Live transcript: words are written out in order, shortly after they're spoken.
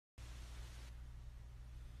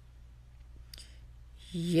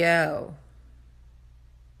Yo,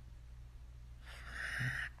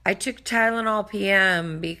 I took Tylenol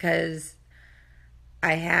PM because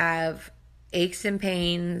I have aches and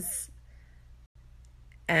pains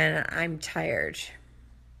and I'm tired.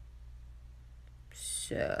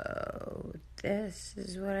 So, this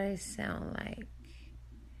is what I sound like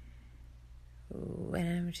when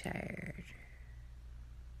I'm tired.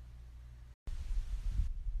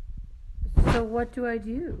 So, what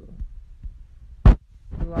do?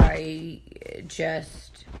 Do I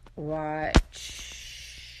just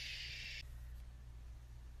watch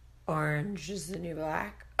Orange is the New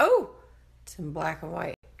Black? Oh, it's in black and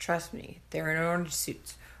white. Trust me, they're in orange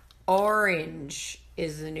suits. Orange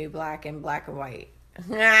is the new black in black and white.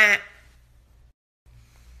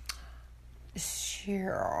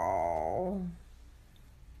 Cheryl.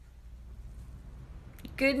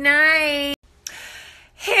 Good night.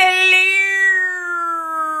 Hello.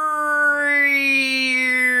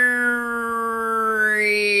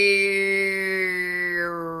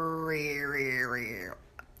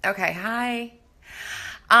 Okay, hi.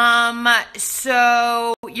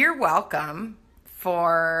 So you're welcome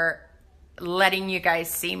for letting you guys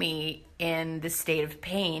see me in the state of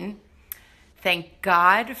pain. Thank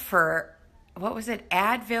God for, what was it?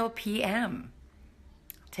 Advil PM.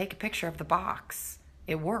 Take a picture of the box.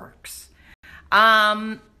 It works.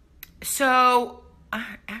 Actually,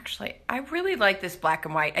 I really like this black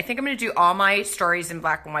and white. I think I'm going to do all my stories in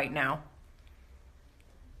black and white now.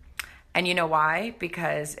 And you know why?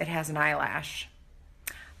 Because it has an eyelash.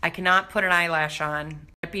 I cannot put an eyelash on.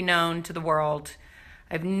 Let it be known to the world.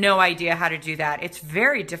 I have no idea how to do that. It's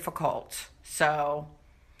very difficult. So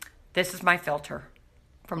this is my filter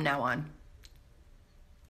from now on.